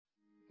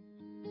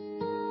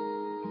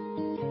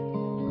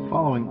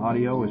following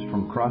audio is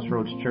from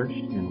Crossroads Church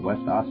in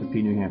West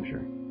Ossipee, New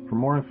Hampshire. For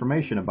more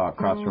information about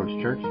Crossroads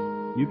Church,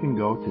 you can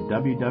go to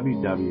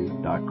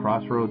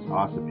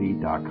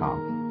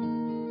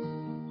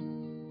www.crossroadsossipee.com.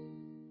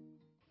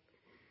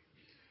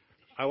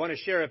 I want to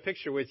share a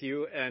picture with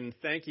you and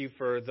thank you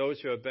for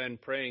those who have been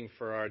praying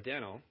for our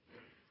Daniel,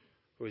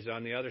 who's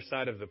on the other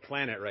side of the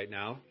planet right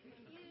now,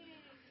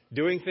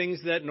 doing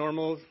things that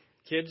normal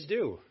kids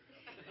do.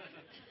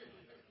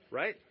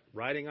 Right?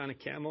 Riding on a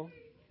camel.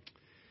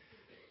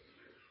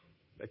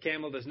 The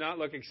camel does not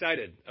look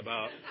excited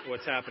about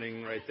what's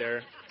happening right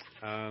there.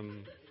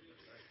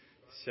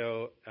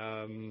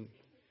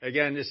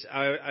 Again,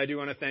 I do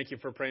want to thank you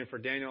for praying for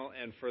Daniel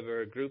and for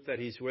the group that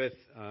he's with.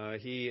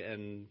 He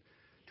and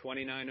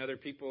 29 other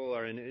people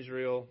are in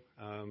Israel.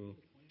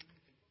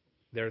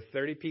 There are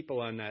 30 people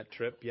on that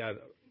trip. Yeah,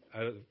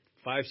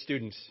 5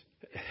 students.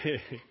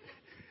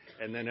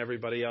 And then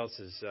everybody else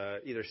is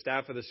either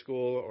staff of the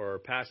school or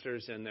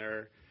pastors and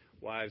their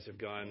wives have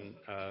gone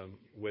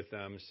with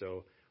them.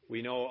 So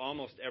we know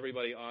almost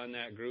everybody on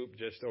that group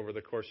just over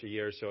the course of a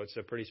year. So it's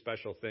a pretty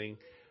special thing.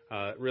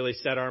 Really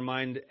set our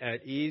mind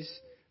at ease,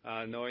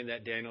 knowing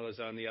that Daniel is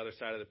on the other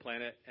side of the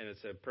planet. And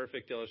it's a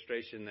perfect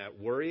illustration that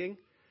worrying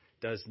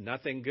does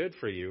nothing good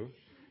for you.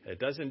 It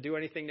doesn't do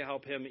anything to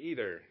help him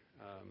either.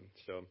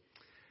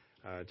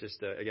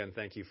 Again,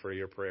 thank you for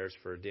your prayers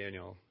for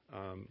Daniel.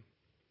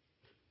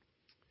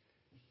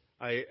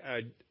 I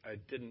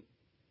didn't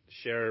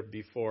share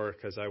before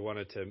because I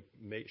wanted to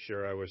make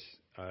sure I was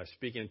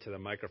speaking to the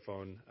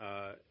microphone.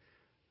 I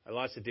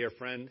lost a dear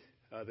friend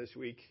this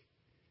week.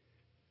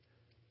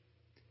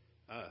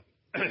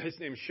 His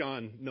name's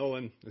Sean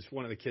Nolan. He's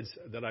one of the kids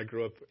that I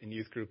grew up in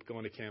youth group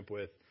going to camp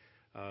with.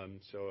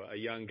 So a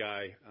young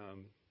guy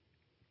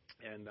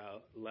and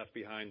left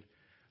behind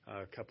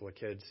a couple of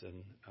kids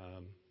and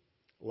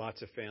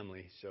lots of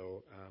family.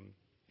 So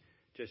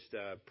just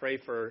pray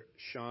for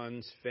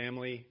Sean's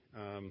family.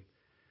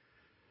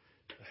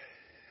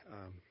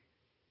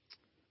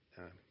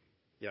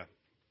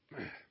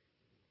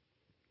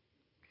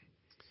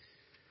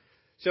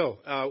 So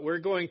we're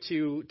going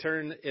to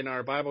turn in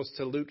our Bibles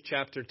to Luke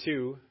chapter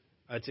 2.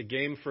 It's a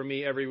game for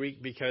me every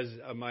week because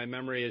my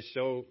memory is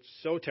so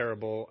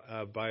terrible.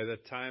 By the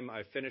time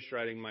I finish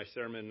writing my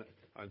sermon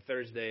on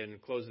Thursday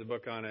and close the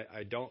book on it,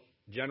 I don't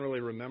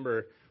generally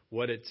remember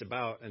what it's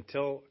about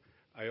until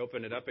I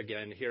open it up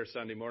again here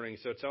Sunday morning.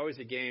 So it's always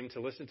a game to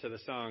listen to the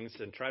songs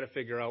and try to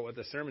figure out what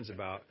the sermon's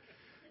about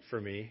for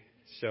me.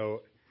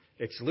 So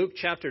it's Luke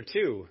chapter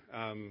 2.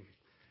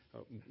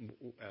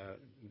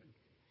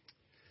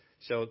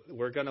 So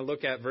we're going to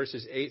look at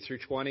verses 8 through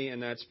 20,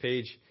 and that's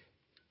page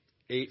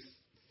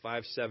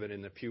 857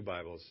 in the Pew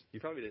Bibles. You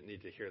probably didn't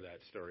need to hear that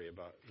story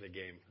about the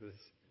game. This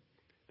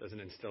doesn't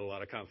instill a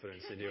lot of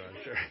confidence in you, I'm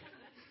sure.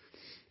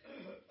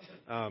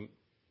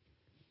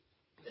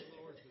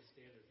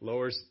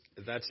 Lowers,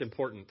 that's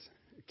important.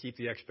 Keep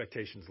the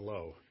expectations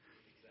low.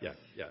 Yeah.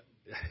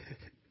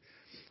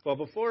 Well,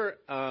 before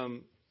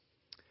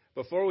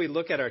we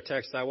look at our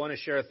text, I want to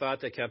share a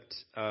thought that kept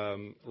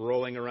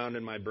rolling around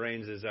in my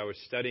brains as I was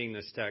studying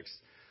this text.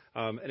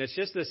 And it's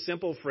just this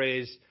simple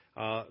phrase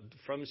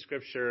from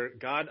Scripture: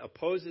 God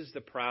opposes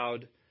the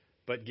proud,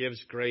 but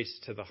gives grace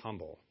to the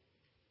humble.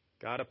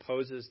 God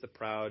opposes the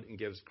proud and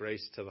gives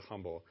grace to the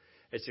humble.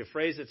 It's a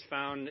phrase that's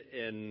found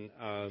in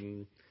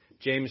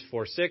James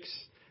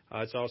 4:6.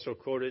 It's also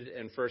quoted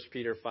in 1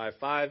 Peter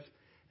 5:5.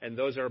 And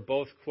those are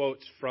both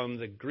quotes from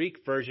the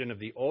Greek version of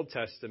the Old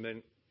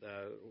Testament.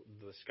 The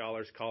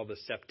scholars call the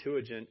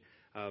Septuagint.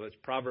 It's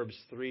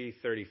Proverbs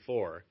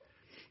 3:34.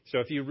 So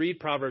if you read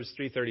Proverbs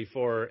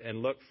 3:34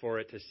 and look for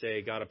it to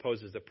say God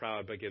opposes the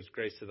proud but gives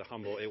grace to the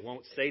humble, it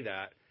won't say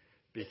that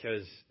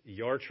because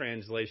your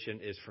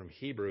translation is from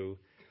Hebrew.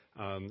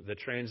 The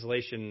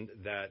translation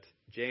that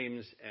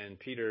James and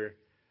Peter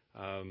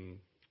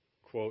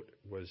quote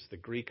was the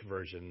Greek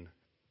version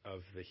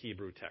of the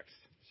Hebrew text.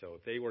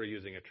 So they were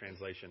using a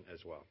translation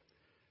as well.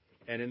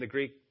 And in the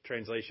Greek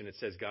translation, it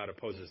says God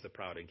opposes the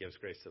proud and gives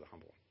grace to the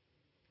humble.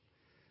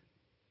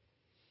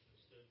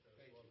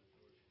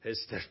 His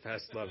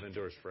steadfast love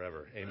endures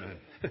forever. Amen.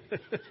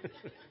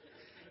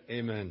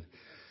 Amen.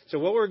 So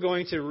what we're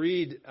going to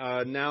read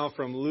now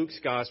from Luke's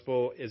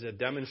gospel is a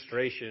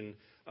demonstration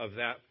of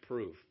that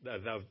proof,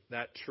 of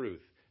that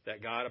truth,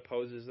 that God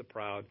opposes the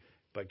proud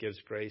but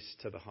gives grace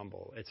to the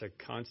humble. It's a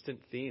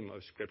constant theme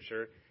of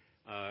Scripture.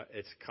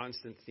 It's a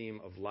constant theme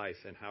of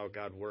life and how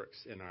God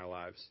works in our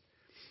lives.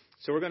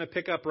 So we're going to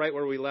pick up right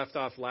where we left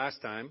off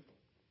last time.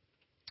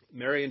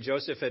 Mary and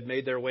Joseph had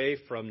made their way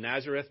from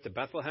Nazareth to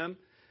Bethlehem,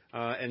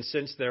 and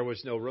since there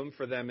was no room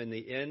for them in the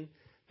inn,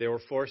 they were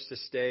forced to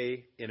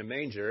stay in a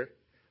manger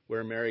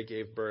where Mary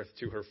gave birth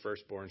to her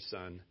firstborn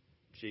son,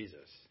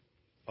 Jesus.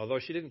 Although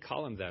she didn't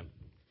call him that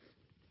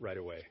right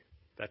away.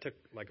 That took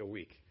like a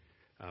week,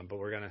 but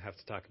we're going to have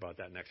to talk about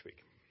that next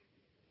week.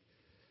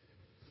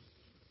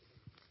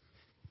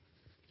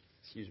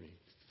 Excuse me.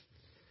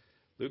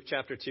 Luke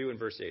chapter 2 and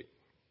verse 8.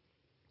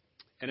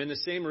 And in the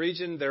same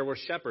region there were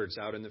shepherds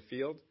out in the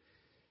field,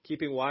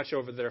 keeping watch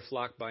over their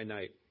flock by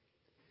night.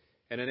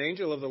 And an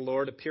angel of the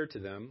Lord appeared to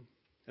them,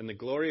 and the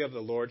glory of the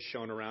Lord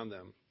shone around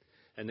them,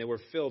 and they were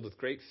filled with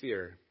great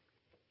fear.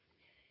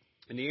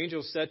 And the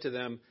angel said to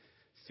them,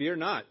 "Fear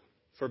not,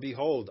 for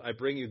behold, I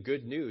bring you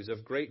good news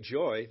of great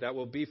joy that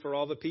will be for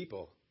all the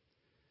people.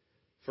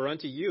 For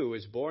unto you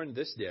is born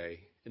this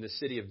day in the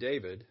city of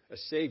David a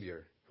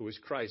Savior, who is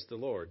Christ the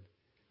Lord.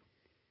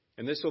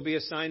 And this will be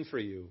a sign for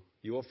you.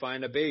 You will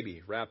find a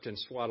baby wrapped in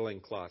swaddling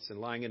cloths and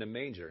lying in a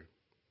manger."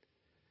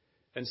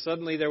 And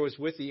suddenly there was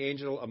with the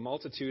angel a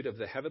multitude of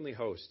the heavenly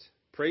host,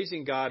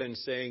 praising God and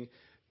saying,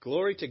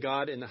 "Glory to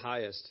God in the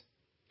highest,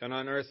 and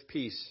on earth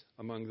peace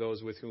among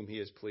those with whom he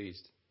is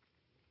pleased."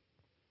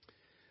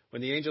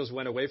 When the angels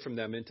went away from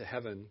them into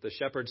heaven, the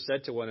shepherds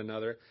said to one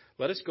another,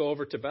 "Let us go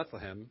over to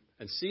Bethlehem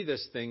and see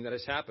this thing that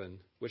has happened,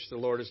 which the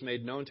Lord has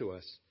made known to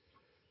us."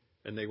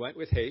 And they went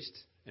with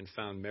haste and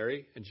found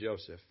Mary and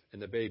Joseph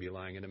and the baby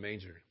lying in a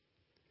manger.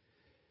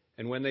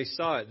 And when they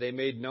saw it, they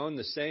made known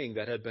the saying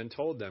that had been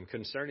told them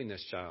concerning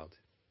this child.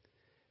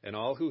 And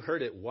all who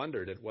heard it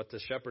wondered at what the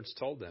shepherds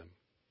told them.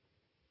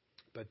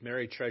 But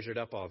Mary treasured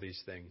up all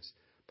these things,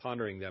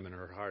 pondering them in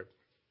her heart.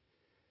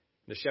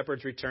 The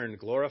shepherds returned,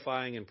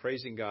 glorifying and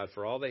praising God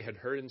for all they had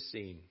heard and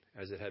seen,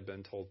 as it had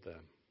been told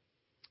them.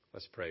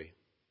 Let's pray.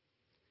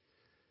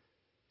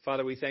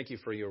 Father, we thank you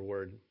for your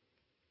word.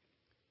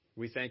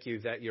 We thank you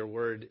that your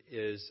word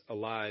is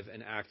alive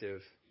and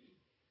active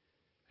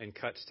and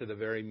cuts to the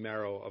very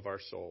marrow of our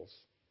souls.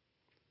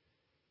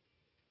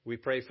 We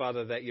pray,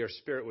 Father, that your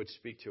Spirit would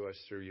speak to us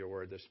through your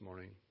word this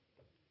morning.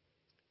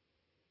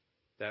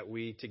 That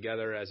we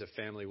together as a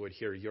family would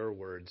hear your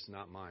words,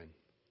 not mine.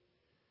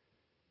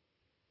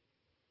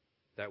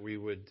 That we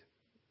would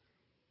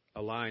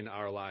align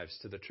our lives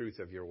to the truth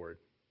of your word.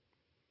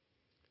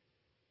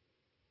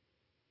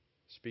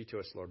 Speak to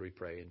us, Lord, we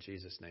pray, in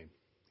Jesus' name.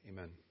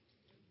 Amen.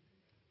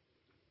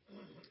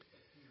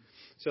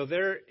 So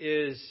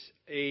there's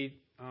a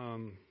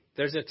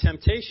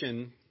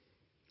temptation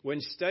when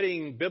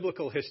studying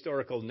biblical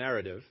historical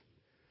narrative,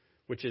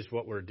 which is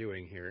what we're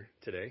doing here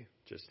today,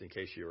 just in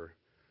case you were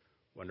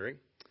wondering.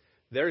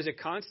 There's a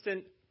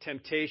constant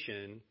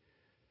temptation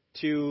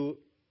to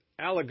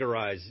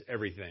allegorize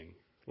everything,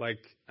 like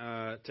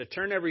to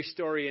turn every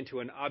story into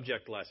an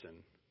object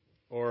lesson,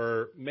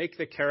 or make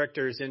the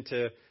characters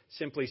into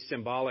simply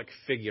symbolic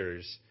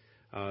figures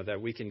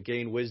that we can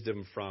gain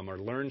wisdom from or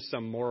learn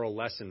some moral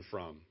lesson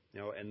from.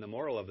 And the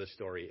moral of the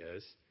story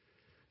is,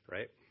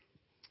 right?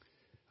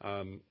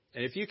 And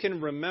if you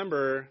can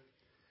remember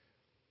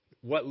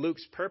what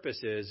Luke's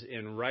purpose is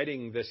in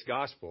writing this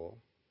gospel,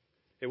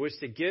 it was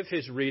to give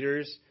his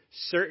readers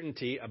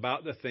certainty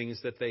about the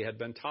things that they had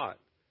been taught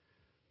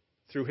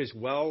through his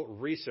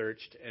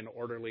well-researched and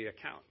orderly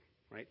account,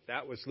 right?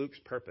 That was Luke's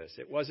purpose.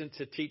 It wasn't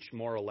to teach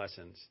moral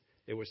lessons.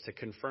 It was to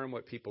confirm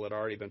what people had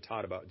already been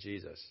taught about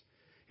Jesus.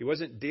 He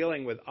wasn't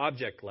dealing with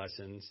object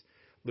lessons.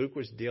 Luke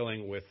was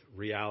dealing with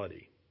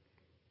reality.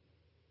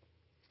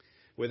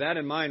 With that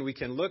in mind, we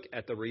can look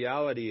at the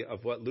reality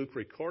of what Luke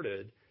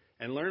recorded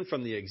and learn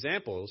from the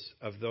examples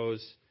of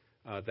those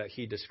that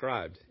he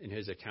described in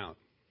his account.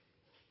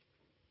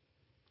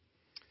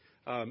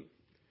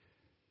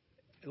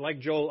 Like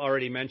Joel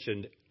already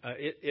mentioned,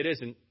 it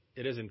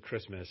isn't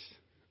Christmas.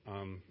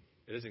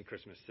 It isn't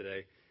Christmas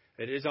today.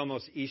 It is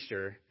almost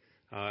Easter,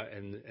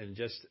 and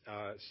just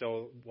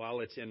so while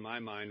it's in my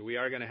mind, we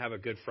are going to have a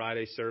Good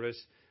Friday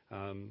service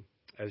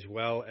as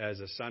well as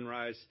a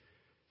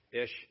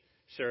sunrise-ish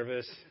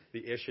service.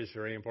 The ish is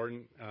very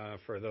important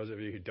for those of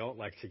you who don't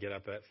like to get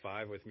up at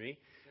 5 with me.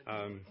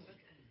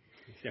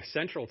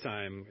 Central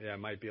time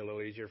might be a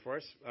little easier for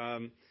us.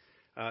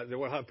 Then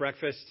we'll have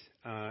breakfast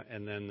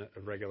and then a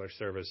regular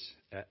service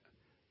at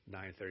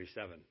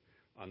 9:37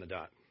 on the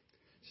dot.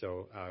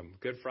 So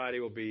Good Friday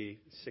will be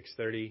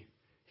 6:30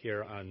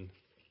 here on,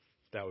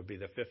 that would be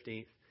the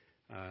 15th,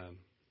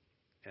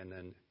 and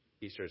then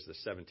Easter is the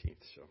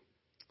 17th. So,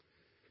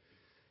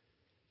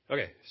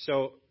 okay,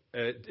 so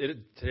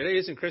today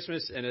isn't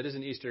Christmas and it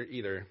isn't Easter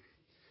either,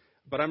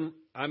 but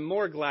I'm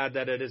more glad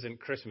that it isn't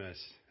Christmas,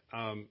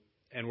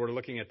 and we're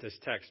looking at this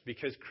text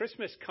because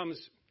Christmas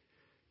comes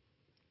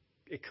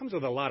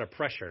with a lot of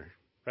pressure,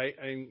 right?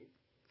 I mean,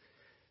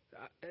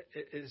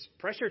 it's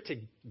pressure to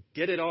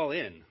get it all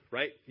in,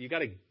 right? You got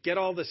to get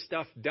all the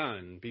stuff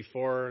done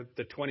before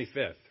the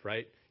 25th,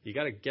 right? You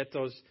got to get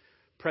those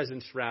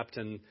presents wrapped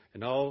and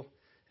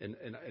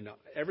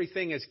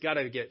everything has got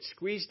to get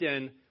squeezed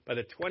in by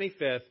the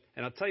 25th.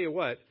 And I'll tell you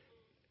what,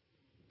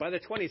 by the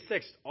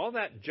 26th, all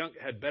that junk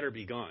had better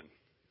be gone,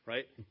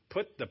 right?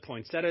 Put the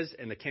poinsettias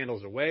and the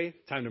candles away.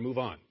 Time to move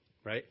on,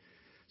 right?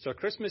 So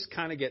Christmas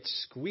kind of gets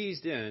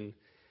squeezed in,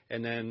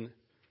 and then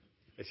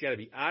it's got to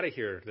be out of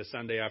here the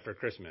Sunday after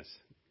Christmas.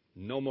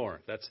 No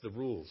more. That's the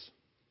rules.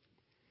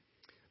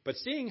 But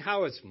seeing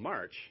how it's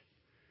March,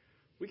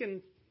 we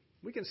can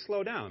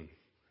slow down.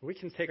 We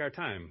can take our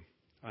time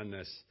on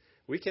this.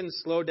 We can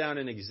slow down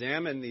and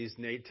examine these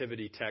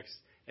nativity texts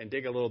and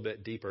dig a little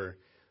bit deeper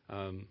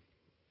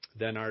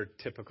than our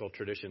typical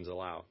traditions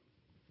allow.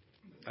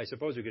 I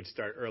suppose we could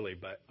start early,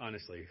 but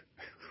honestly,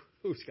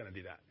 who's going to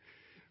do that,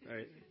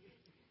 right?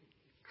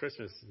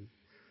 Christmas.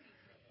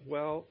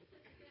 Well,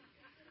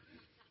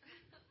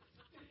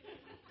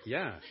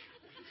 yeah.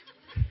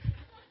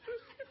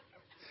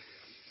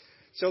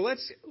 So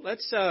let's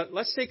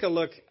take a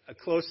look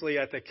closely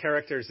at the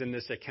characters in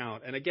this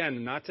account. And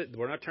again,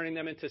 we're not turning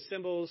them into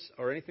symbols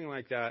or anything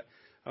like that.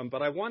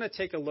 But I want to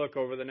take a look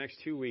over the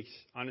next 2 weeks.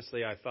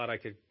 Honestly, I thought I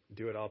could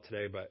do it all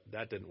today, but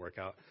that didn't work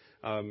out.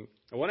 I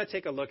want to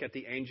take a look at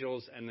the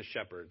angels and the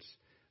shepherds,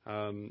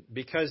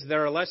 because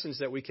there are lessons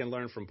that we can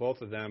learn from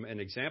both of them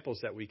and examples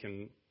that we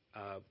can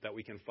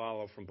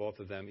follow from both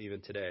of them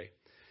even today.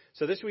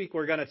 So this week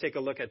we're going to take a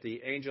look at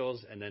the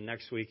angels, and then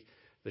next week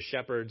the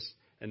shepherds,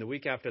 and the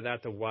week after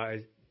that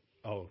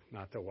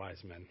not the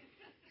wise men.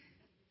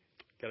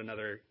 Got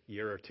another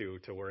year or two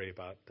to worry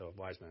about the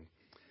wise men.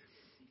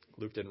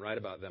 Luke didn't write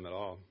about them at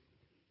all.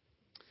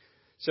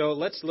 So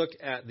let's look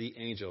at the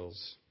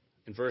angels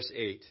in verse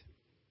 8.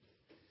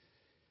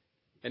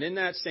 And in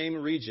that same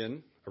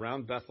region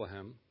around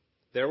Bethlehem,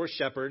 there were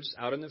shepherds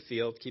out in the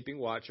field keeping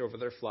watch over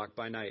their flock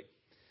by night.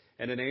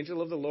 And an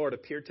angel of the Lord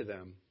appeared to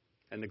them,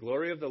 and the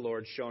glory of the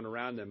Lord shone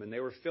around them, and they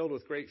were filled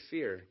with great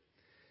fear.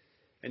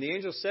 And the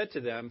angel said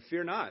to them,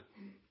 "Fear not,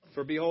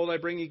 for behold, I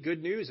bring you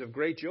good news of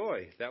great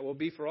joy that will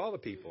be for all the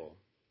people.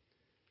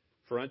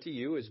 For unto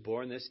you is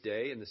born this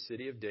day in the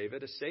city of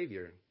David a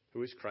Savior,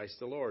 who is Christ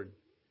the Lord.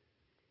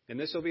 And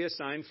this will be a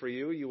sign for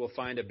you. You will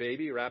find a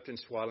baby wrapped in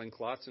swaddling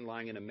cloths and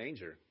lying in a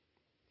manger."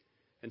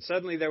 And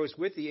suddenly there was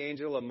with the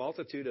angel a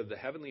multitude of the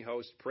heavenly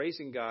host,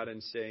 praising God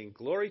and saying,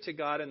 "Glory to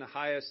God in the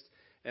highest,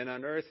 and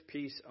on earth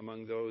peace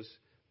among those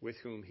with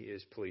whom he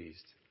is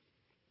pleased."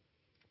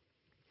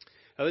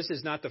 Now, this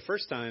is not the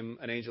first time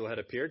an angel had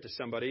appeared to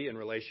somebody in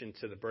relation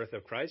to the birth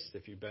of Christ.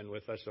 If you've been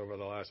with us over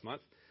the last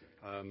month,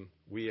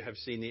 we have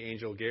seen the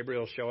angel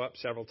Gabriel show up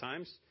several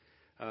times.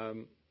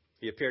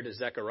 He appeared to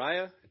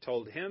Zechariah,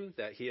 told him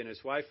that he and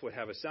his wife would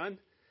have a son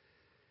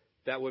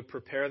that would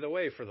prepare the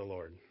way for the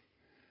Lord.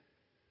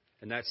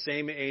 And that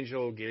same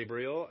angel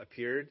Gabriel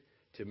appeared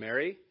to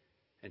Mary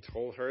and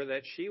told her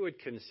that she would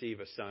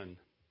conceive a son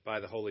by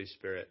the Holy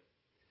Spirit.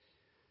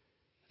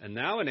 And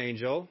now an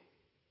angel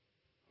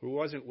who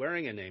wasn't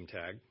wearing a name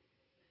tag,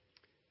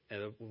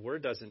 and the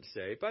word doesn't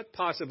say, but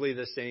possibly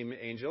the same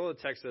angel, the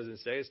text doesn't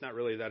say, it's not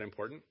really that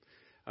important.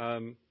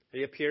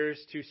 He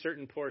appears to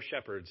certain poor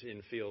shepherds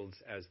in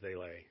fields as they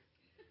lay.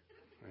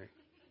 Right?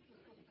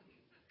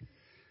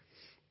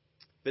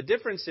 The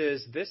difference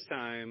is this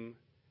time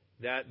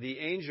that the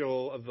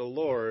angel of the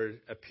Lord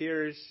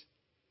appears,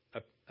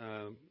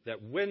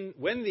 that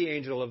when the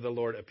angel of the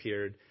Lord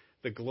appeared,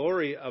 the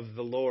glory of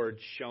the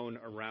Lord shone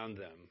around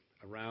them,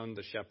 around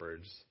the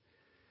shepherds.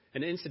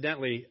 And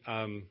incidentally,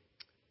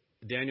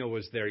 Daniel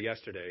was there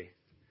yesterday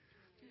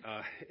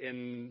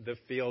in the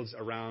fields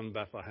around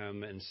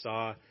Bethlehem and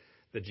saw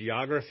the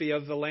geography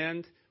of the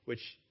land,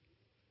 which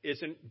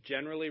isn't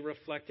generally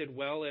reflected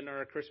well in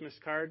our Christmas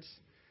cards,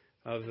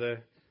 of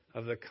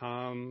the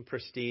calm,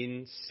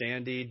 pristine,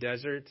 sandy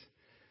desert,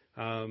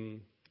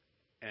 and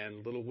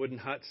little wooden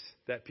huts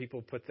that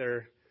people put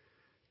their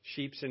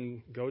sheep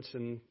and goats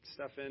and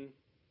stuff in.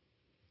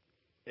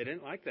 They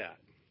didn't like that.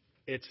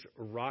 It's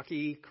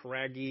rocky,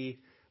 craggy,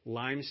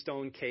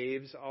 limestone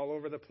caves all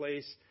over the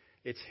place.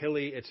 It's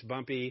hilly, it's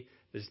bumpy,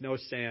 there's no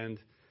sand.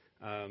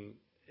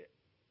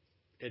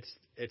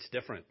 It's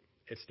different.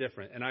 It's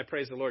different. And I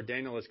praise the Lord,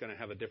 Daniel is going to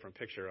have a different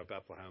picture of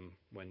Bethlehem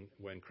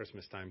when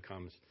Christmas time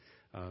comes.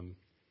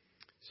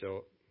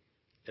 So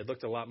it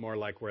looked a lot more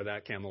like where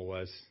that camel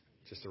was,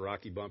 just a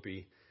rocky,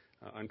 bumpy,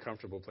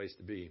 uncomfortable place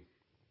to be.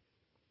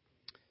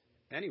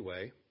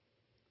 Anyway,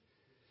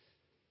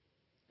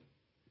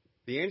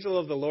 the angel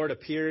of the Lord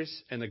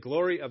appears, and the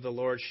glory of the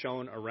Lord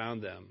shone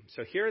around them.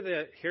 So here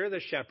are the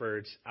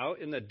shepherds out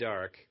in the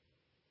dark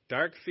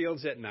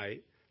fields at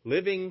night,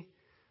 living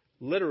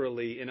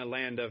literally in a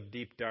land of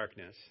deep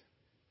darkness.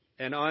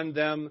 And on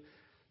them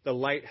the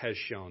light has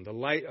shone, the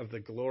light of the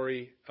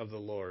glory of the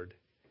Lord.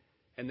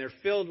 And they're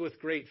filled with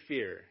great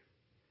fear,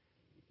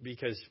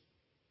 because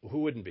who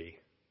wouldn't be,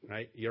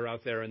 right? You're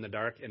out there in the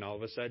dark, and all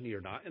of a sudden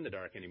you're not in the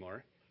dark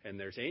anymore, and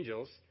there's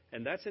angels,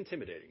 and that's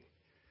intimidating.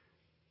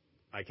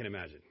 I can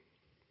imagine.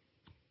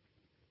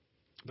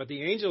 But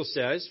the angel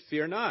says,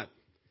 "Fear not."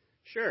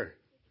 Sure.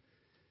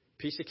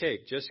 Piece of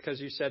cake, just because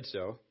you said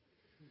so.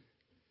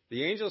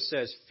 The angel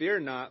says, "Fear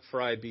not,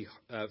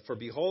 for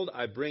behold,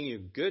 I bring you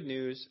good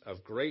news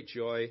of great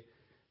joy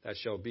that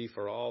shall be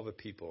for all the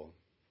people."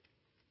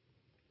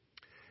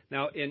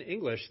 Now, in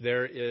English,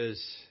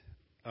 there's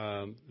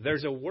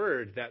a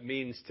word that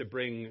means to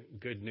bring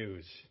good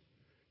news.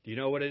 Do you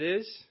know what it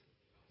is?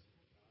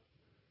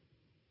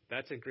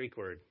 That's a Greek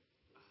word.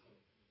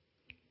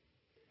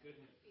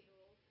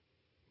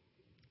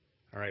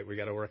 All right, we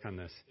got to work on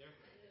this.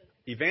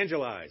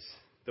 Evangelize.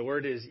 The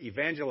word is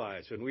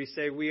evangelize. When we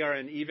say we are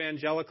an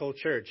evangelical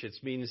church, it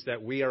means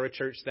that we are a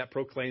church that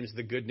proclaims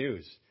the good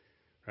news,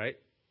 right?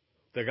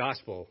 The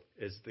gospel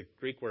is the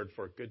Greek word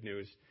for good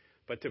news.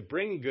 But to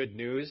bring good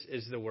news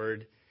is the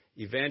word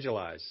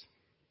evangelize.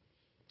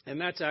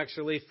 And that's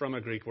actually from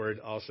a Greek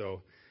word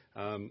also.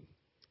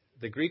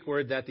 The Greek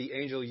word that the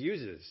angel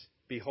uses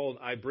behold,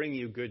 I bring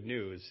you good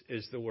news,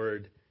 is the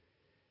word,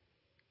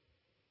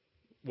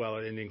 well,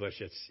 in English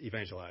it's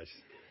evangelize.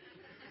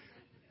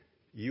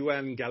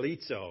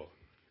 Euangelizo,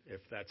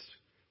 if that's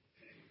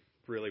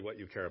really what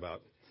you care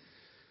about.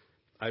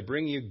 I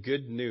bring you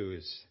good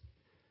news.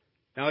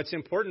 Now, it's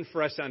important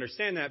for us to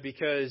understand that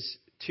because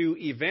to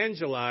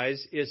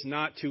evangelize is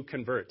not to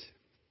convert.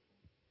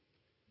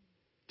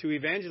 To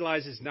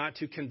evangelize is not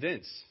to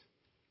convince.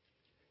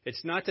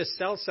 It's not to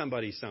sell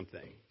somebody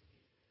something.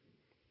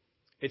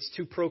 It's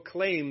to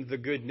proclaim the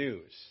good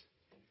news.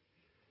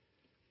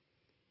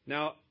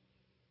 Now,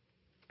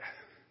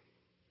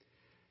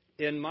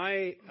 in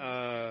my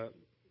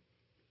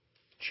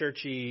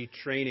churchy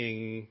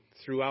training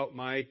throughout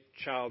my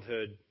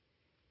childhood,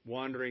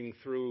 wandering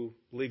through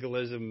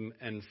legalism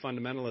and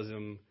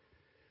fundamentalism,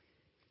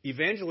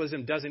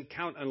 evangelism doesn't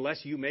count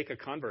unless you make a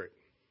convert.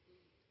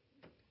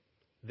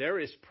 There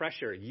is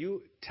pressure.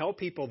 You tell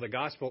people the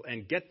gospel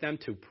and get them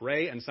to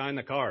pray and sign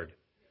the card.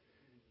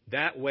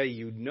 That way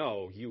you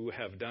know you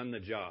have done the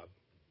job.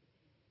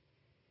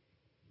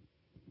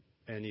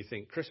 And you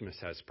think Christmas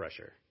has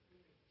pressure.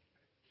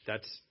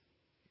 That's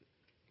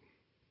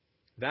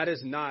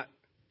not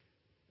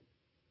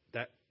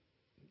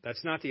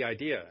the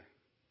idea.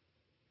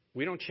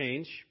 We don't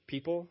change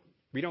people.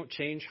 We don't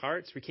change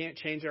hearts. We can't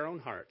change our own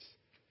hearts.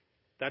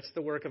 That's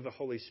the work of the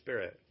Holy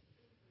Spirit.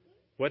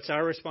 What's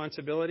our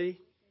responsibility?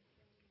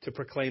 To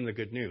proclaim the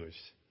good news.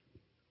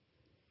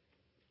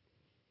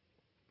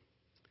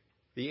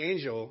 The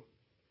angel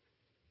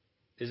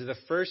is the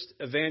first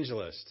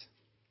evangelist,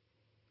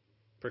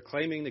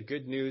 proclaiming the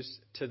good news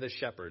to the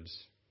shepherds.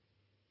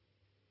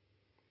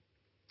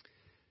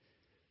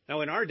 Now,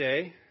 in our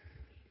day,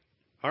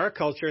 our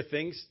culture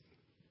thinks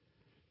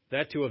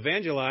that to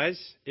evangelize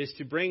is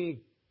to bring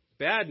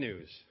bad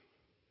news.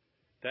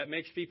 That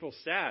makes people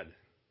sad.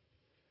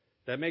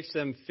 That makes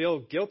them feel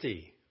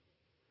guilty.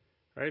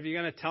 Right? If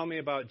you're going to tell me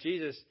about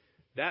Jesus,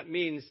 that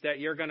means that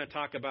you're going to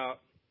talk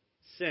about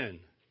sin.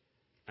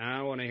 I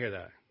don't want to hear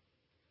that.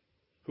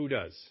 Who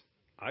does?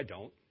 I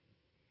don't.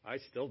 I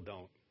still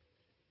don't.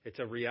 It's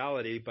a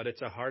reality, but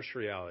it's a harsh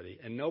reality,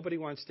 and nobody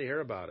wants to hear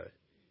about it.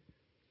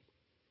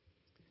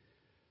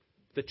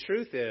 The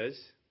truth is,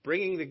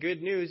 bringing the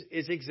good news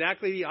is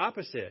exactly the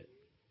opposite.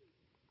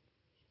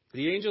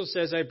 The angel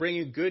says, I bring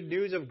you good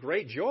news of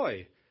great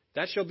joy.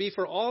 That shall be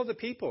for all the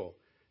people.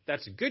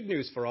 That's good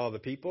news for all the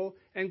people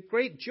and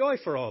great joy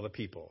for all the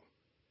people.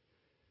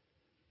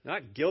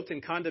 Not guilt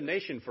and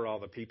condemnation for all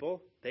the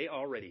people. They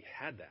already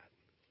had that.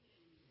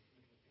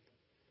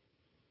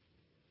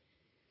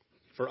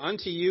 For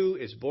unto you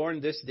is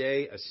born this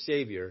day a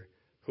Savior,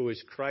 who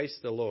is Christ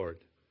the Lord.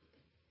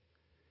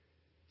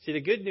 See,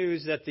 the good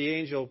news that the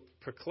angel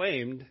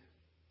proclaimed,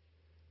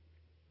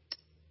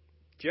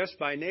 just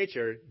by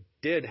nature,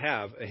 did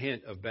have a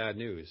hint of bad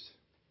news.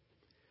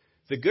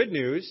 The good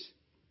news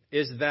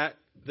is that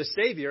the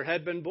Savior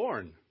had been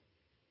born.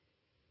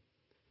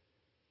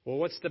 Well,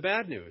 what's the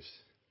bad news?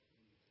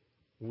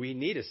 We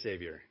need a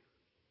Savior.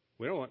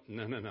 We don't want,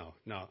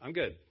 no, I'm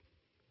good.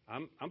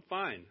 I'm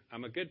fine.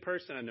 I'm a good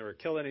person. I never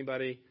killed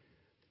anybody.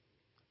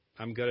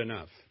 I'm good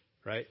enough,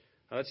 right?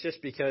 Well, that's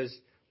just because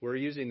we're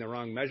using the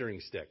wrong measuring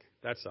stick.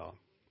 That's all.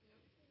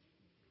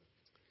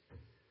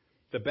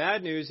 The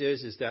bad news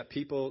is that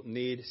people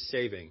need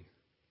saving.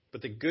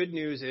 But the good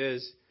news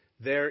is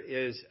there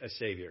is a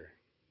Savior.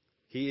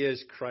 He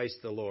is Christ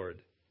the Lord.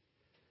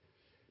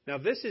 Now,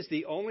 this is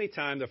the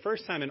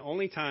first time and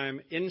only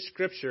time in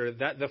Scripture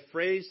that the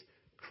phrase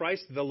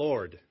Christ the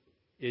Lord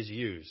is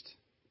used.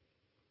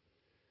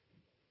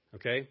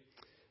 Okay?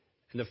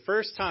 And the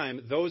first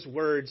time those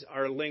words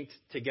are linked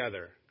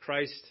together.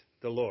 Christ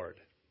the Lord.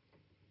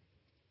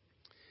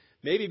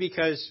 Maybe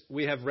because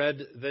we have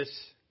read this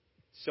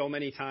so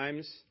many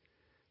times,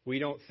 we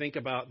don't think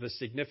about the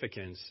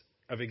significance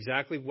of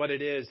exactly what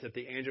it is that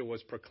the angel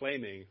was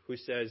proclaiming, who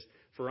says,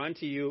 for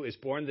unto you is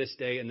born this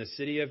day in the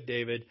city of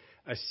David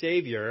a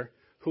Savior,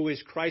 who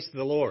is Christ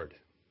the Lord.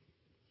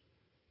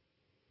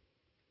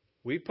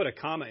 We put a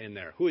comma in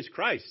there. Who is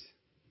Christ?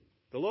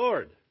 The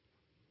Lord.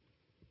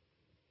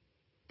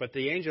 But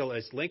the angel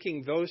is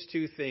linking those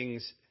two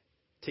things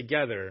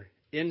together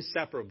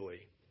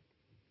inseparably.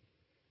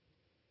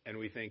 And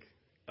we think,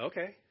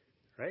 okay,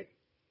 right?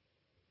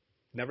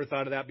 Never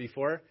thought of that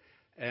before,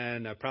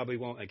 and I probably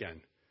won't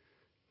again.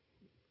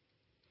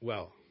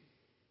 Well,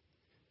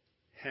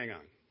 hang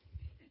on.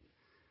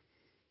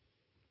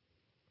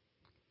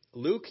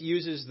 Luke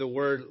uses the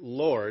word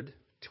Lord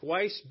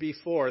twice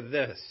before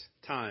this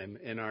time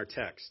in our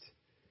text.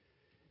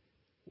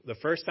 The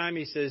first time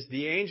he says,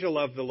 the angel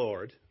of the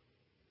Lord,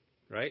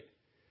 right?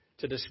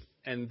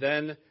 And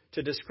then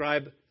to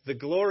describe the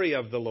glory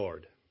of the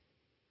Lord.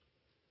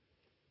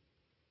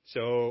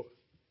 So,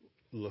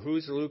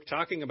 who's Luke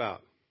talking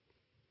about?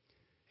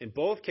 In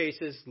both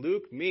cases,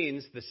 Luke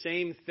means the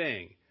same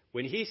thing.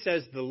 When he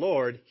says the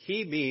Lord,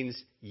 he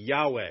means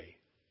Yahweh.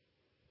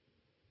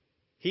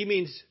 He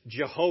means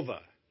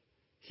Jehovah.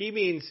 He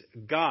means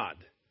God,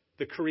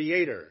 the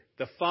Creator,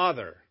 the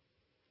Father,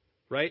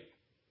 right?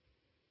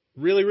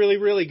 Really, really,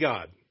 really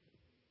God,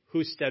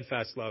 whose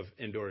steadfast love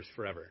endures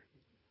forever.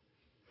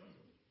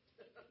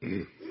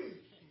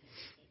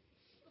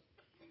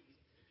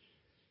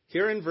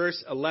 Here in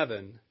verse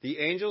 11, the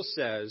angel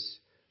says,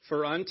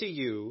 "For unto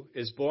you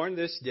is born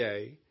this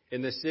day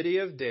in the city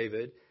of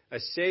David a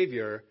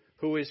Savior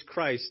who is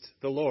Christ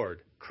the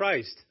Lord."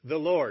 Christ the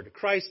Lord.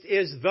 Christ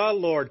is the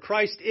Lord.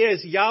 Christ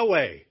is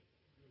Yahweh.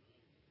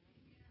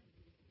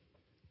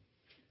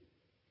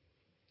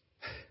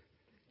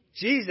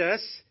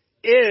 Jesus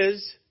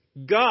is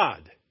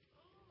God.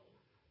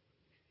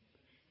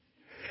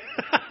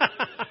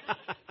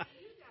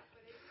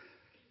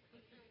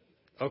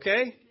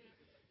 Okay?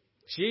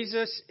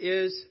 Jesus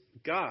is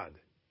God.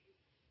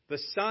 The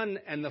Son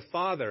and the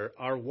Father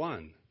are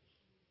one.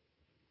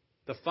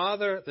 The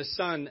Father, the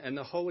Son, and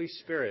the Holy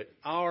Spirit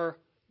are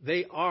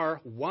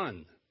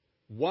one.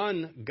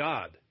 One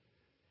God.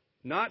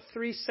 Not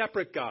three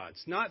separate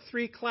gods. Not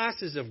three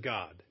classes of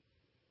God.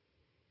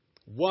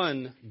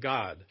 One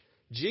God.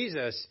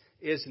 Jesus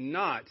is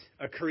not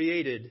a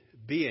created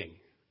being.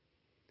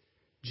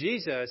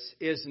 Jesus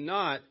is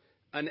not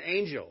an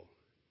angel.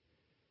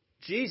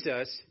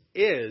 Jesus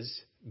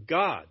is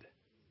God.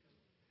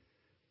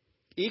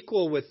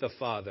 Equal with the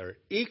Father,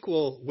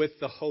 equal with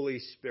the Holy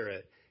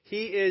Spirit.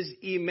 He is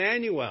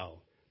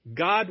Emmanuel,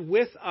 God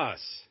with us.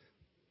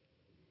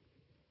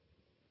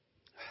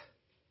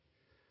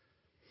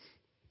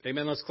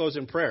 Amen. Let's close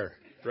in prayer,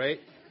 right?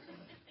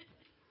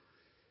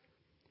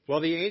 Well,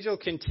 the angel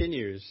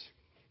continues.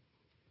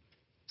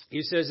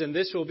 He says, "And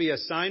this will be a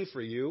sign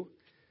for you.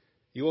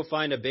 You will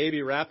find a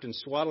baby wrapped in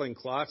swaddling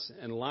cloths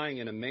and lying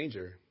in a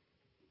manger."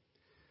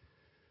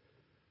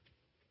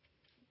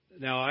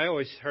 Now, I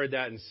always heard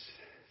that and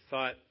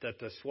thought that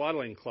the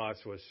swaddling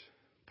cloths was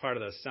part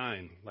of the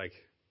sign. Like,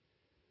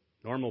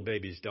 normal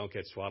babies don't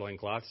get swaddling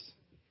cloths.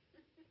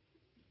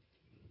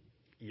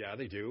 Yeah,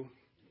 they do.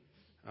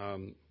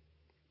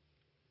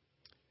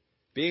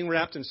 Being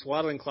wrapped in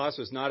swaddling cloths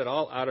was not at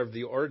all out of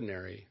the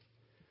ordinary.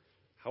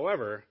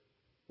 However,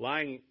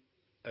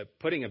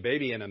 putting a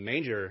baby in a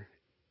manger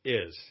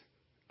is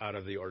out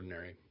of the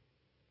ordinary.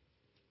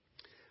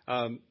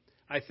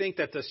 I think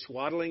that the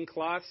swaddling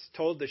cloths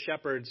told the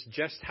shepherds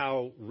just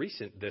how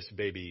recent this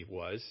baby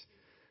was,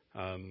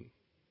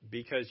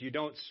 because you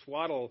don't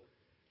swaddle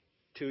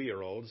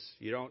 2-year-olds,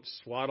 you don't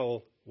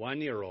swaddle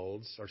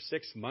 1-year-olds or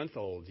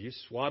 6-month-olds. You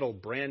swaddle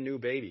brand new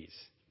babies,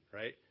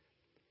 right?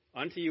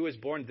 Unto you is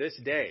born this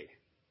day.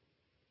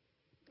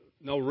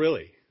 No,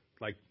 really,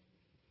 like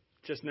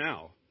just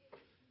now,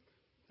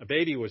 a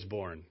baby was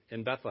born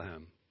in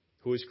Bethlehem,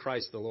 who is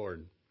Christ the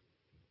Lord.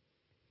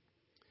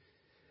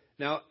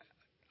 Now,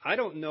 I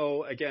don't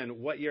know,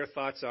 again, what your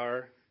thoughts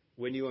are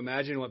when you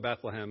imagine what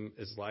Bethlehem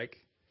is like,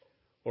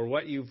 or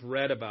what you've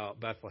read about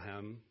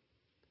Bethlehem.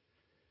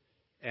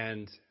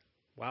 And,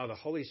 wow, the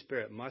Holy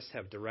Spirit must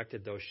have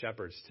directed those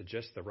shepherds to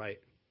just the right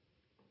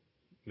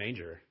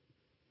manger,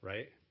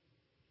 right?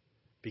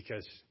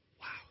 Because,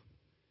 wow,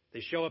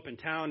 they show up in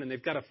town and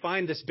they've got to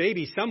find this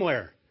baby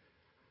somewhere.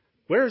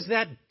 Where's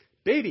that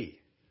baby?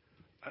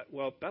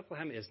 Well,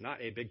 Bethlehem is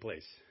not a big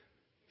place,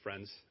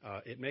 friends.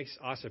 It makes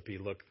Ossipee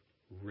look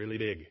really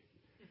big.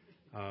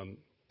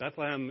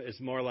 Bethlehem is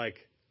more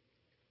like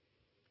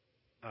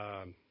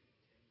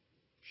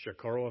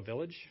Shakoroa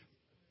Village.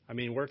 I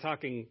mean, we're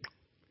talking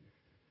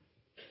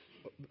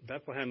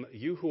Bethlehem,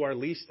 you who are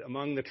least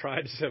among the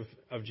tribes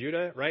of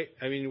Judah, right?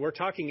 I mean, we're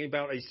talking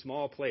about a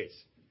small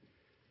place.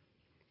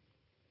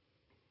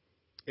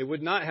 It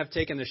would not have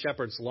taken the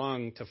shepherds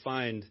long to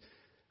find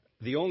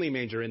the only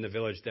manger in the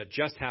village that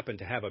just happened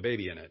to have a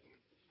baby in it.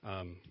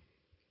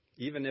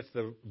 Even if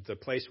the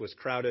place was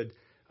crowded,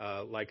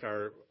 like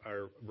our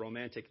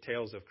romantic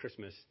tales of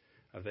Christmas,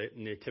 of the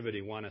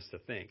nativity want us to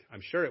think.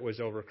 I'm sure it was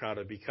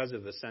overcrowded because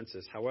of the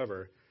census.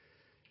 However,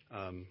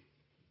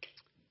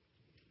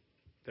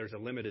 there's a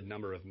limited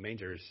number of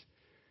mangers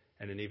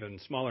and an even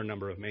smaller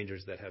number of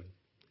mangers that have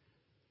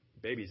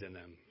babies in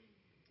them.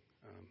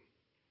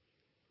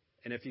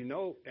 And if you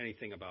know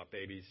anything about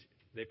babies,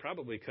 they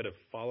probably could have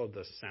followed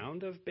the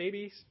sound of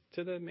babies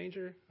to the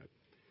manger.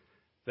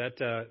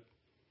 That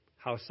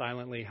how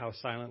silently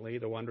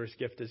the wondrous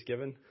gift is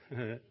given.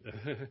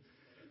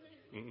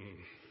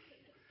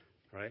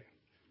 Right?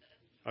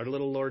 Our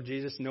little Lord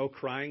Jesus, no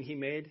crying he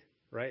made,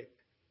 right?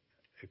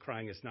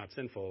 Crying is not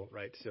sinful,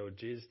 right? So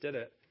Jesus did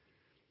it.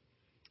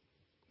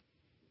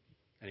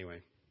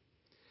 Anyway,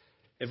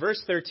 in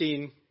verse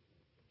 13,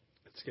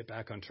 let's get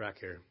back on track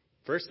here.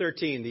 Verse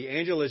 13, the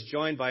angel is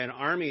joined by an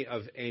army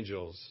of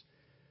angels.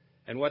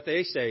 And what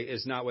they say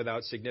is not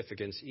without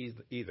significance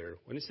either.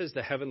 When it says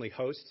the heavenly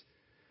host,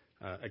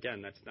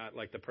 again, that's not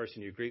like the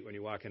person you greet when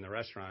you walk in the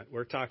restaurant.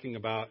 We're talking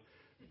about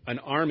an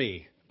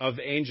army of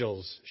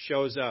angels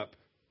shows up.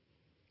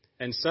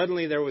 And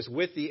suddenly there was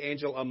with the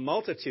angel a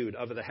multitude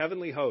of the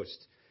heavenly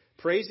host,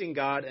 praising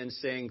God and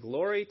saying,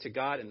 "Glory to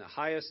God in the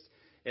highest,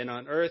 and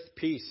on earth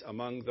peace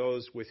among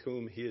those with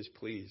whom he is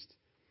pleased."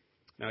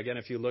 Now, again,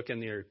 if you look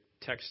in your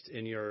text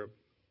in your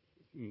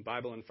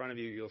Bible in front of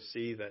you, you'll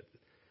see that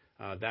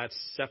that's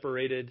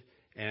separated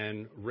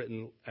and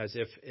written as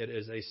if it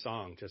is a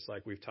song, just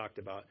like we've talked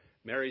about.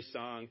 Mary's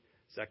song,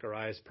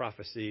 Zechariah's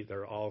prophecy,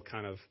 they're all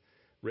kind of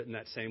written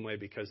that same way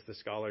because the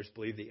scholars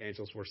believe the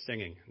angels were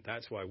singing.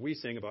 That's why we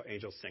sing about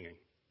angels singing,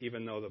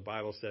 even though the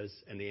Bible says,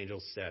 and the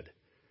angels said.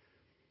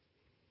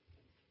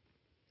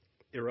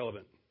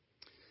 Irrelevant.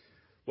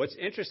 What's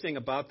interesting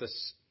about the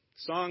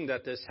song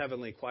that this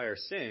heavenly choir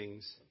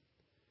sings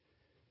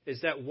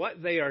is that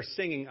what they are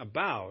singing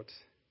about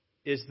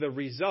is the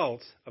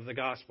result of the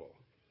gospel.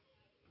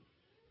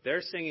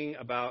 They're singing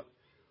about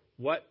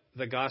what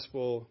the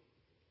gospel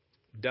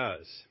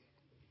does.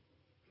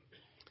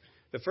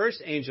 The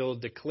first angel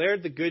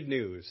declared the good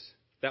news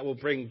that will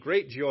bring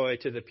great joy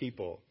to the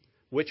people,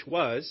 which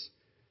was,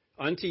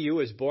 "Unto you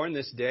is born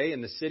this day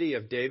in the city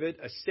of David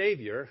a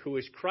Savior who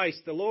is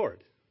Christ the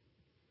Lord."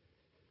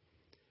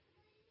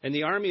 And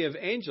the army of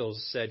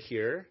angels said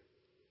here,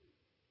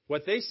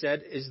 what they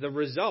said is the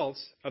result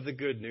of the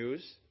good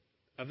news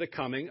of the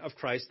coming of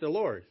Christ the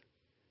Lord.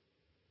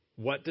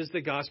 What does the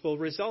gospel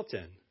result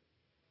in?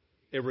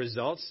 It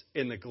results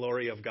in the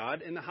glory of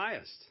God in the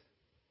highest.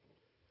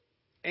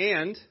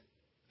 And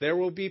there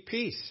will be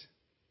peace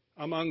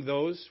among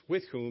those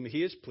with whom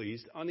he is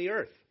pleased on the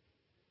earth.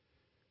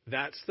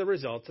 That's the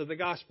result of the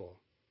gospel.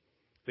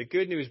 The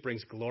good news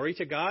brings glory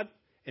to God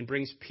and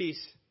brings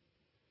peace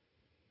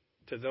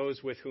to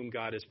those with whom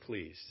God is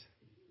pleased.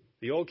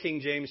 The old King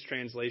James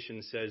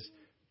translation says,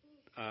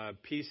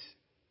 peace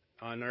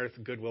on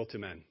earth, goodwill to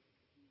men.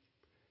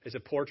 It's a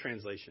poor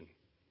translation.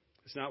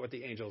 It's not what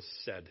the angels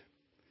said.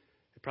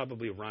 It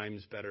probably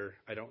rhymes better.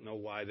 I don't know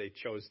why they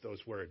chose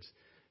those words.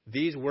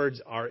 These words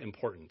are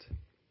important.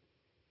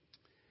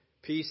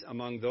 Peace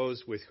among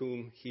those with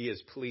whom he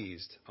is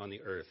pleased on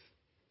the earth.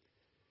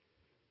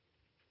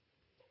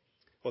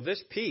 Well,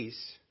 this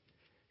peace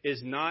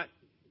is not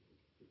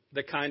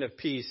the kind of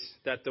peace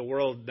that the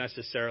world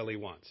necessarily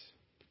wants.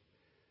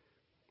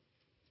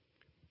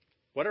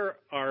 What are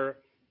our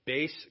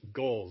base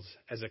goals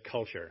as a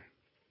culture?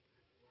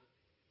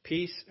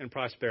 Peace and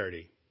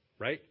prosperity,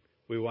 right?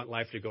 We want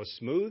life to go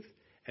smooth,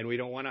 and we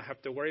don't want to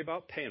have to worry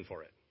about paying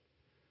for it.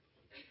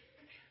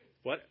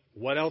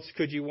 What else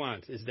could you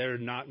want? Is there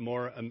not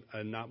more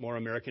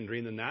American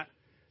dream than that?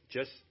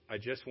 I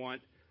just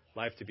want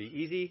life to be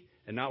easy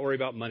and not worry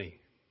about money.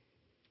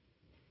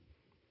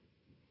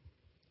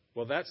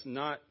 Well, let's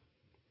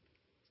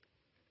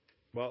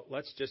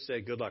just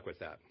say good luck with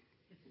that.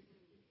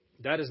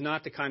 That is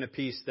not the kind of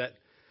peace that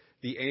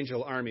the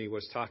angel army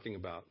was talking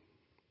about.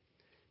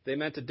 They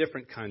meant a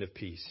different kind of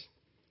peace.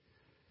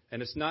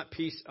 And it's not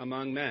peace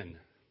among men.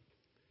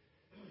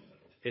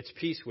 It's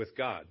peace with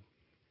God.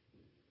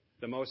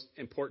 The most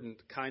important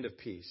kind of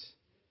peace.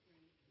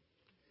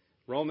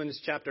 Romans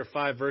chapter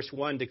 5 verse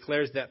 1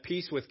 declares that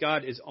peace with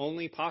God is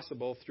only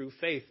possible through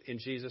faith in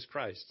Jesus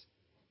Christ.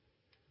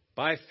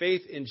 By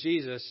faith in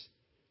Jesus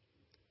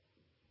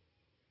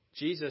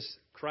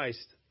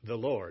Christ the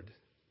Lord,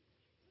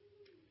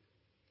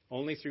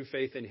 only through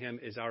faith in him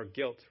is our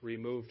guilt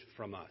removed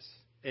from us.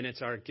 And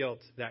it's our guilt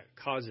that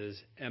causes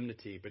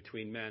enmity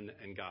between men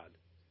and God.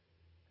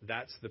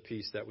 That's the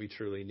peace that we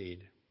truly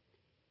need.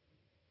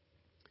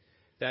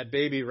 That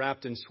baby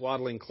wrapped in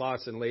swaddling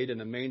cloths and laid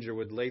in a manger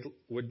would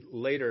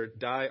later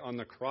die on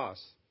the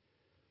cross.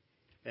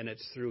 And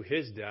it's through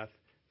his death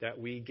that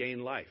we gain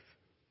life.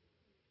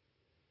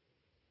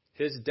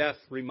 His death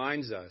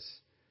reminds us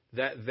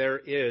that there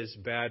is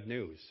bad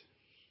news.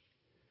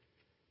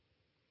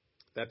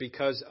 That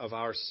because of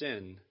our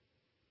sin,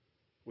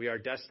 we are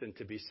destined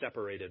to be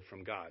separated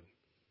from God.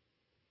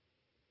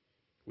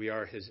 We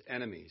are his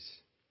enemies.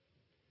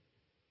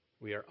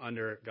 We are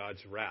under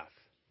God's wrath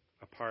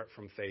apart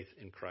from faith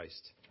in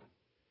Christ.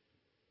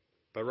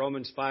 But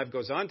Romans 5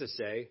 goes on to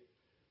say,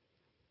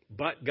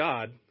 but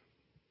God,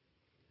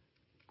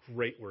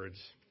 great words,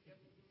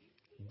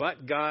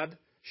 but God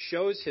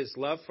shows his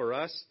love for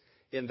us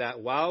in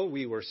that while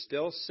we were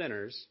still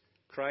sinners,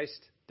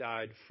 Christ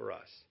died for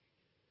us.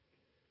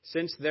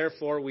 Since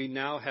therefore we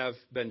now have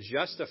been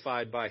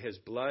justified by his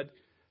blood,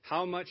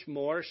 how much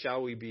more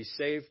shall we be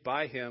saved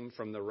by him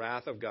from the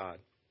wrath of God?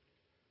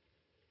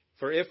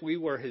 For if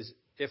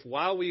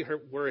while we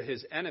were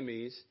his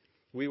enemies,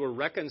 we were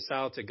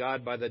reconciled to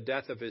God by the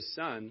death of his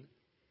Son,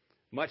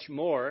 much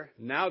more,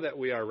 now that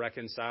we are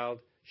reconciled,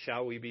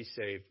 shall we be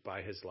saved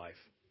by his life.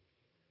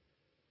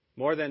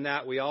 More than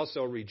that, we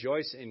also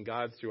rejoice in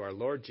God through our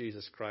Lord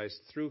Jesus Christ,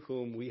 through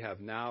whom we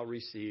have now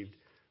received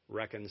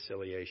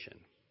reconciliation.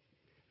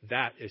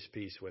 That is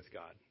peace with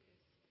God.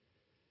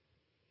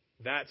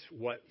 That's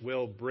what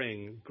will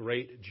bring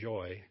great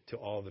joy to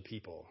all the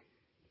people.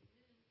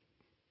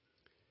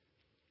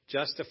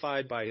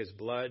 Justified by his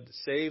blood,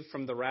 saved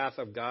from the wrath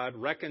of God,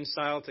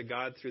 reconciled to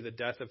God through the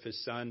death of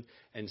his Son,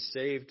 and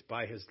saved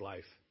by his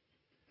life.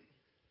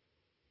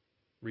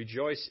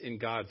 Rejoice in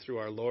God through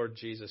our Lord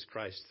Jesus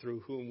Christ, through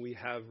whom we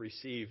have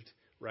received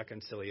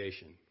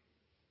reconciliation.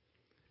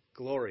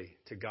 Glory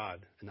to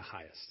God in the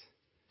highest.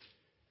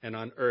 And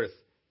on earth,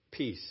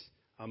 peace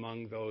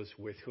among those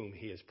with whom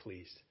he is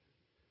pleased.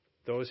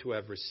 Those who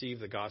have received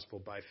the gospel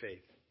by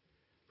faith,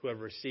 who have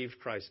received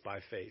Christ by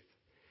faith.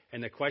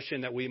 And the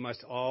question that we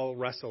must all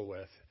wrestle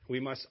with, we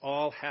must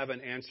all have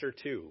an answer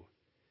to,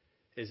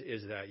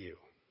 is that you?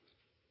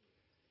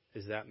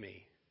 Is that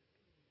me?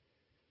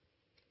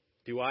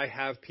 Do I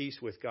have peace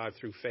with God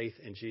through faith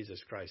in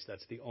Jesus Christ?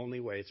 That's the only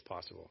way it's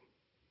possible.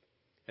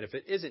 And if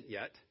it isn't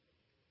yet,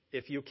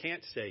 if you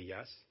can't say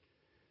yes,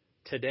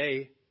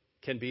 today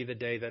can be the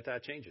day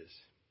that changes.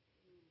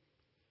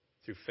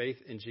 Through faith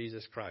in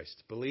Jesus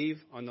Christ. Believe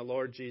on the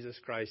Lord Jesus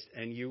Christ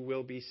and you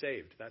will be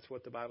saved. That's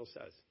what the Bible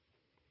says.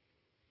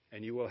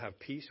 And you will have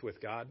peace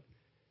with God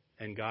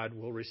and God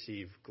will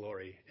receive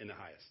glory in the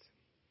highest.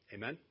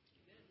 Amen?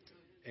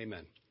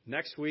 Amen.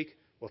 Next week,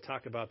 we'll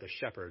talk about the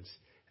shepherds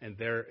and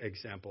their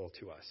example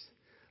to us.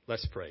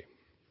 Let's pray.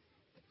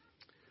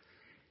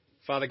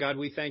 Father God,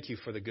 we thank you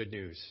for the good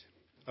news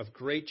of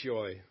great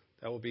joy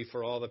that will be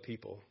for all the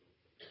people.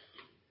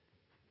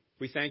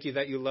 We thank you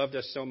that you loved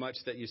us so much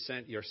that you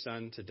sent your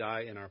Son to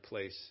die in our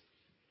place.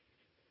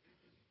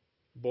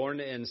 Born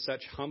in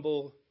such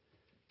humble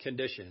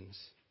conditions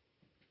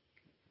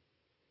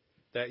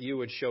that you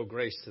would show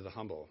grace to the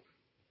humble.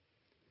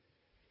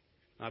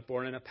 Not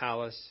born in a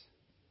palace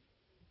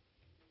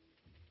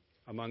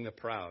among the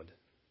proud,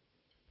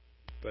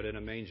 but in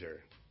a manger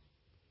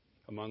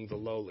among the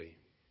lowly.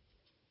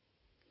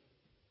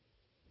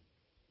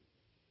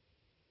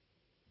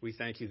 We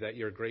thank you that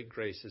your great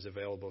grace is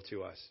available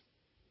to us.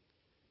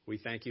 We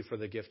thank you for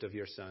the gift of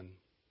your Son.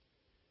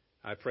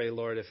 I pray,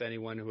 Lord, if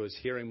anyone who is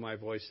hearing my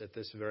voice at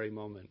this very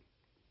moment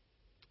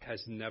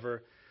has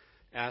never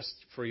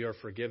asked for your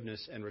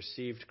forgiveness and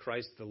received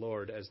Christ the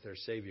Lord as their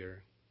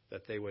Savior,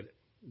 that they would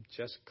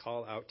just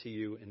call out to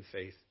you in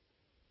faith.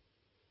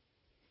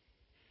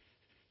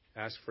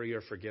 Ask for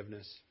your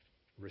forgiveness.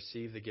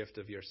 Receive the gift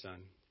of your Son,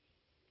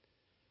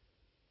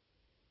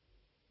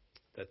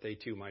 that they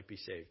too might be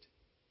saved.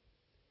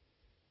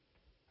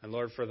 And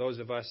Lord, for those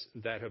of us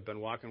that have been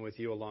walking with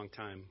you a long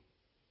time,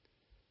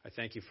 I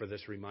thank you for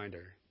this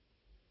reminder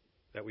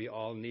that we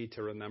all need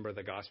to remember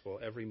the gospel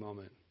every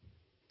moment.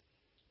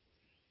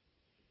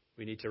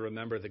 We need to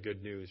remember the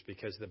good news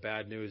because the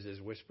bad news is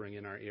whispering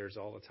in our ears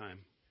all the time.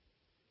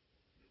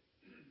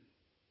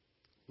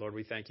 Lord,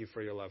 we thank you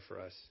for your love for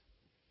us.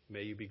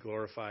 May you be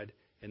glorified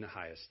in the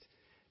highest.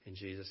 In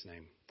Jesus'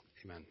 name,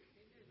 amen.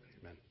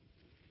 Amen.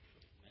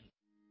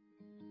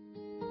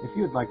 If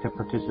you would like to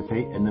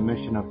participate in the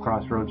mission of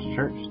Crossroads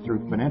Church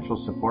through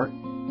financial support,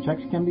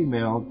 checks can be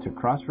mailed to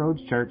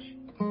Crossroads Church,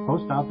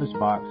 Post Office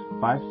Box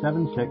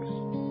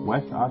 576,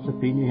 West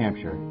Ossipee, New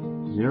Hampshire,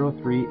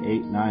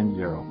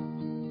 03890.